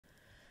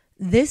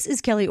This is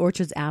Kelly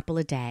Orchard's Apple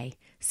a Day,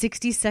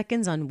 60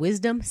 seconds on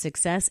wisdom,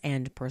 success,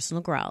 and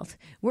personal growth.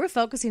 We're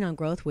focusing on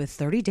growth with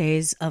 30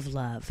 days of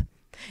love.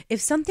 If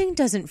something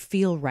doesn't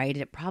feel right,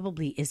 it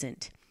probably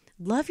isn't.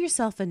 Love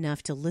yourself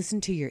enough to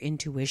listen to your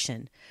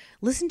intuition.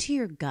 Listen to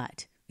your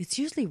gut. It's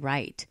usually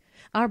right.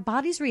 Our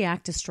bodies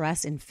react to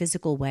stress in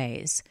physical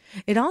ways.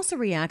 It also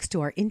reacts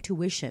to our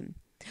intuition.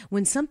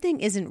 When something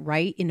isn't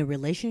right in a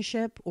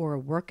relationship or a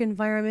work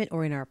environment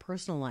or in our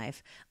personal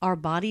life, our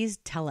bodies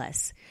tell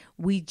us.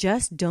 We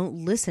just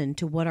don't listen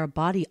to what our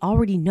body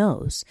already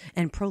knows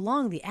and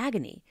prolong the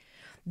agony.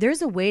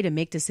 There's a way to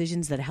make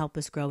decisions that help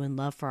us grow in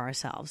love for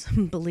ourselves.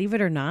 Believe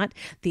it or not,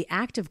 the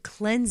act of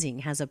cleansing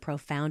has a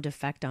profound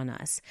effect on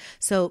us.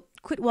 So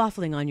quit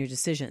waffling on your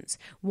decisions.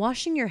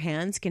 Washing your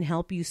hands can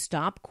help you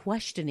stop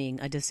questioning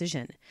a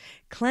decision.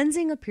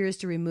 Cleansing appears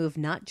to remove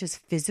not just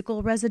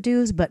physical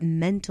residues, but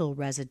mental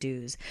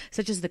residues,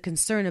 such as the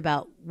concern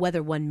about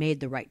whether one made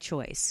the right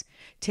choice.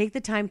 Take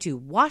the time to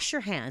wash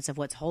your hands of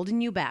what's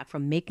holding you back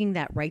from making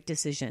that right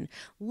decision.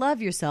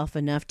 Love yourself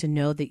enough to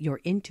know that your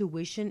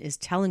intuition is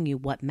telling you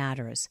what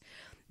matters.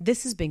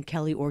 This has been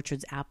Kelly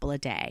Orchard's Apple a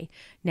Day.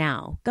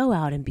 Now, go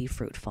out and be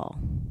fruitful.